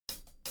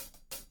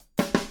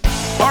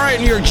right,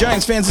 New York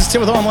Giants fans, it's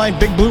Tim with Online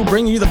Big Blue,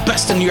 bringing you the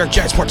best in New York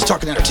Giants sports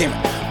talk and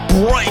entertainment.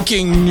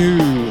 Breaking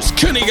news,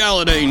 Kenny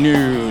Galladay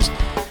news.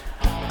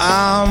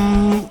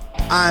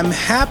 I'm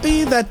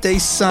happy that they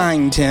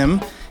signed him.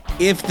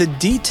 If the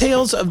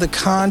details of the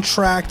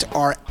contract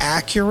are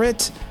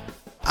accurate,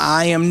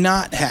 I am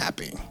not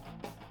happy.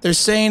 They're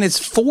saying it's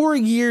 4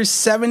 years,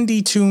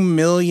 $72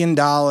 million,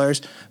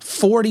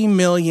 $40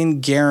 million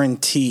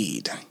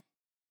guaranteed.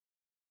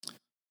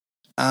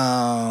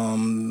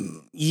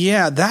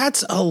 Yeah,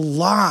 that's a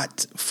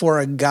lot for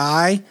a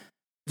guy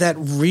that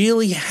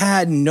really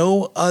had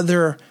no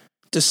other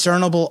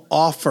discernible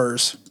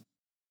offers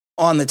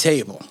on the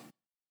table.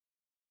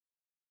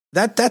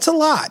 That's a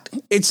lot.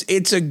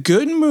 It's a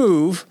good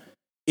move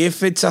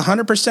if it's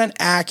 100%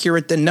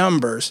 accurate, the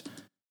numbers.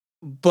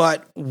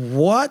 But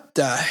what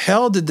the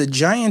hell did the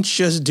Giants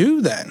just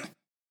do then?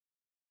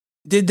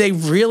 Did they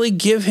really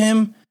give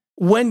him,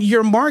 when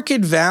your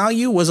market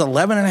value was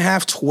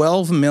 11.5,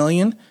 12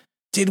 million,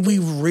 did we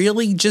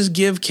really just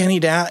give Kenny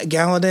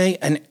Galladay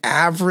an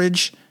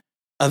average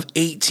of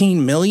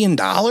 $18 million?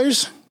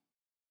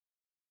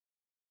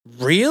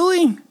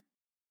 Really?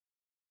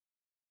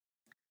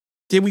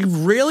 Did we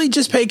really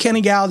just pay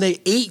Kenny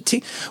Galladay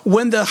 18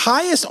 when the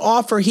highest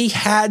offer he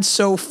had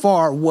so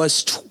far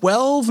was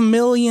 $12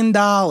 million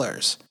or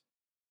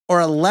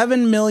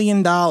 $11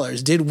 million?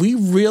 Did we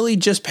really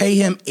just pay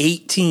him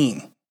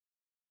 18?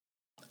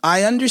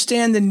 I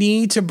understand the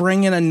need to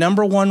bring in a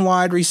number one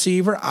wide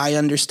receiver. I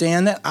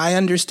understand that. I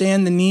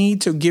understand the need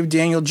to give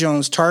Daniel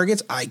Jones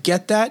targets. I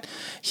get that.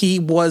 He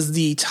was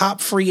the top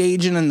free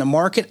agent in the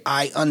market.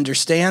 I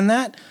understand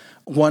that.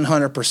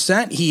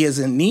 100%. He is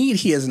in need.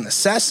 He is a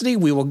necessity.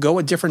 We will go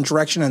a different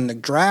direction in the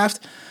draft.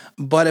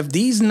 But if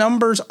these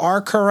numbers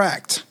are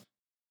correct,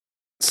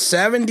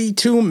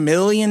 $72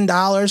 million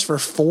for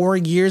 4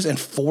 years and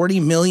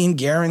 $40 million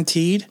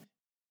guaranteed,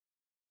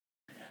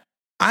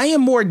 I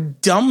am more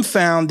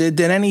dumbfounded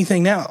than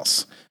anything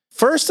else.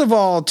 First of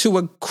all, to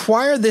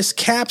acquire this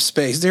cap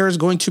space, there is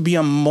going to be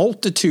a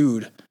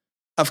multitude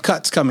of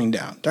cuts coming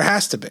down. There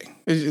has to be.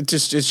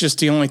 It's just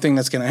the only thing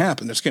that's going to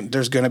happen.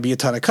 There's going to be a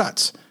ton of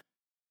cuts.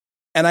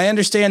 And I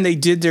understand they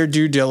did their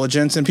due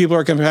diligence, and people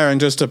are comparing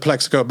just to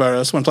Plexico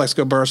Burress. When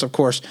Plexico Burress, of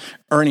course,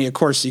 Ernie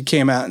Accorsi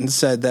came out and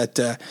said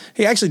that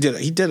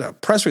he did a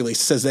press release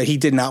that says that he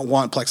did not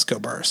want Plexico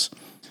Burress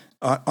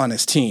on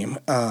his team.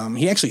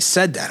 He actually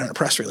said that in a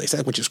press release,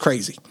 which is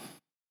crazy.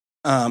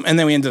 And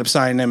then we ended up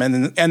signing him,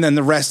 and then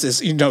the rest is,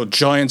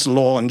 Giants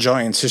law and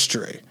Giants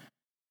history.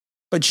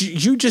 But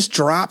you just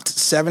dropped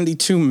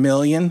 $72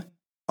 million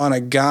on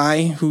a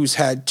guy who's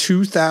had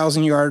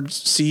 2,000-yard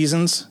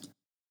seasons,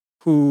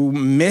 who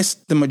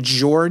missed the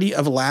majority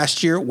of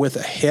last year with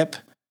a hip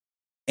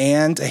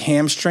and a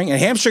hamstring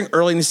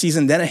early in the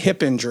season, then a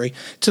hip injury,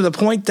 to the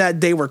point that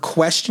they were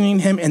questioning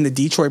him in the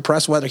Detroit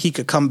press whether he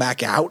could come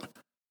back out.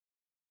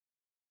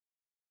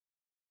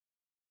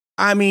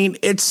 I mean,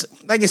 it's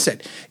like I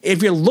said,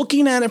 if you're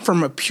looking at it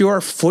from a pure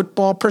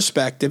football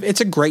perspective,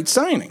 it's a great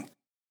signing.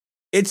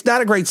 It's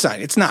not a great sign.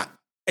 It's not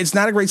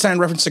a great sign in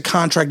reference to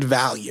contract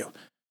value.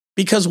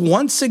 Because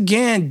once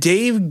again,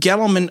 Dave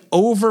Gettleman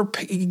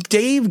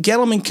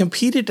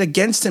competed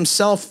against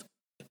himself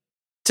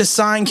to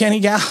sign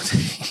Kenny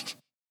Galladay.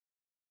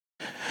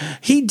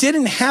 He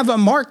didn't have a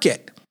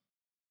market.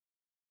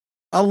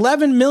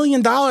 $11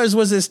 million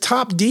was his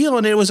top deal,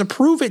 and it was a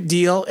prove it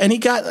deal. And he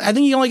got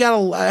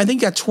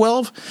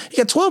 12. He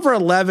got 12 or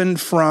 11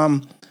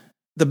 from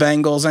the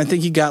Bengals. And I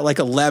think he got like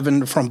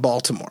 11 from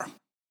Baltimore.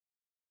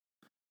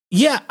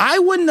 Yeah, I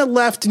wouldn't have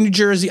left New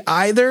Jersey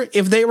either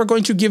if they were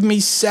going to give me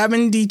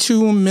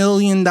 $72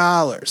 million.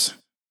 And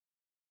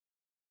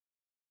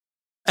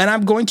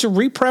I'm going to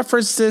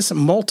repreface this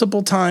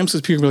multiple times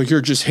because people are like,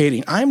 you're just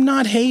hating. I'm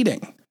not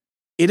hating.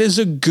 It is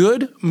a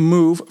good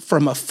move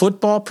from a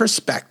football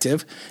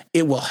perspective.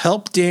 It will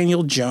help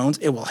Daniel Jones.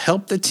 It will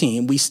help the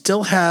team. We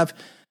still have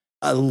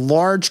a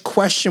large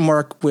question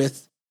mark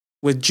with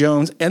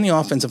Jones and the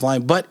offensive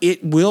line, but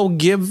it will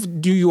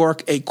give New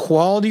York a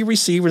quality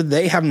receiver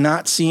they have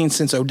not seen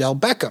since Odell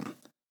Beckham.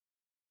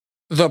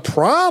 The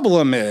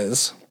problem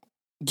is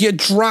you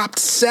dropped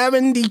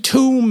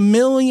 $72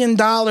 million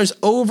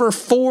over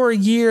 4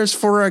 years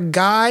for a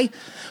guy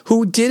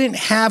who didn't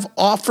have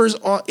offers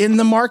in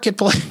the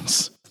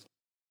marketplace.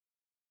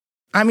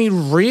 I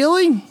mean,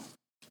 really?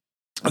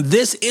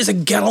 This is a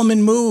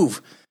Gettleman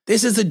move.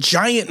 This is a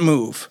Giant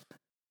move.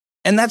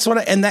 And that's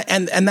what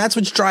that's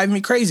what's driving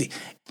me crazy.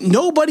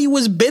 Nobody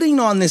was bidding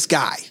on this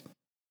guy.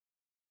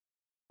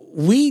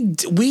 We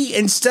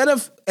instead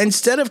of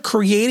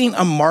creating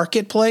a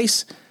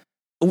marketplace,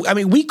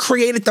 we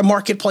created the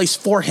marketplace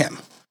for him.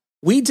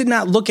 We did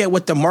not look at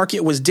what the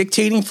market was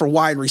dictating for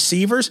wide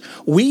receivers.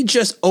 We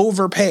just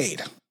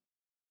overpaid.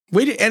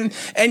 We did,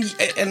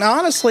 and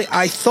honestly,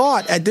 I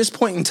thought at this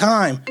point in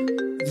time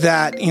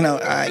that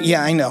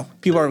I know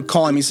people are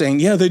calling me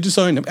saying, yeah, they just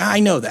signed him. I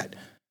know that.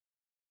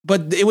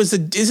 But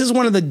this is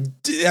one of the,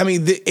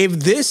 if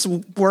this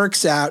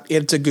works out,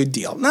 it's a good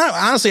deal. No,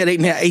 honestly, at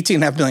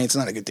 $18.5 million, it's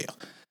not a good deal.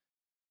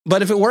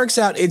 But if it works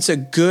out, it's a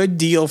good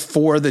deal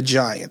for the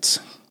Giants.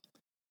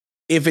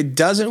 If it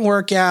doesn't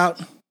work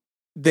out,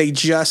 they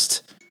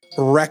just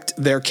wrecked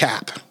their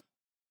cap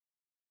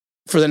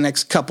for the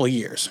next couple of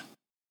years.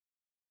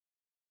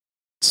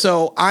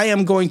 So I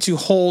am going to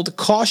hold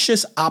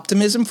cautious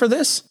optimism for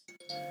this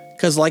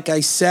because, like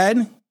I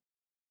said,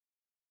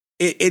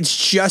 it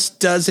just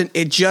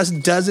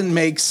doesn't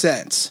make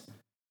sense.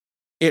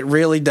 It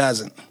really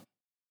doesn't.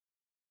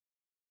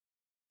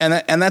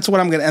 And that's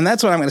what I'm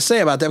gonna say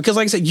about that, because,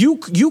 like I said,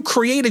 you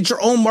created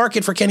your own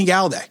market for Kenny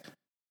Golladay.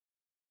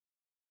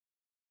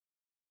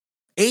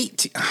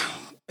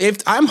 If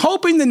I'm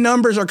hoping the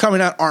numbers are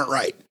coming out aren't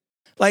right.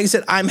 Like I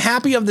said, I'm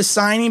happy of the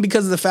signing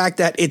because of the fact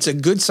that it's a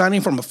good signing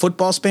from a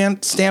football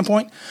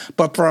standpoint,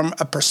 but from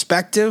a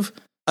perspective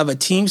of a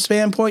team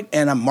standpoint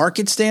and a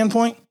market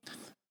standpoint,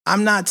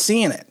 I'm not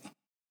seeing it.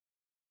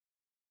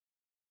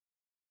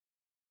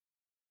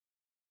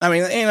 I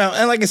mean,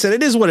 and like I said,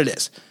 it is what it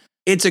is.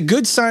 It's a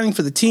good signing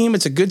for the team.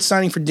 It's a good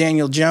signing for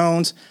Daniel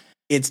Jones.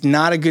 It's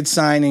not a good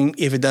signing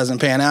if it doesn't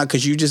pan out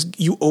because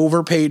you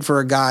overpaid for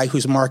a guy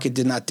whose market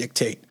did not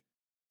dictate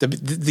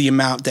the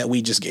amount that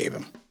we just gave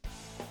him.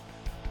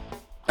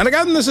 And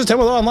again, this is Tim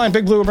with Online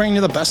Big Blue. We're bringing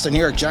you the best of New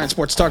York Giants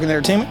sports talk and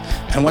entertainment.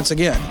 And once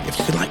again, if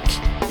you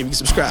could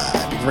subscribe,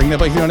 you can ring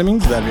that like, you know what I mean?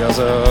 That'd be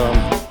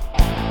awesome.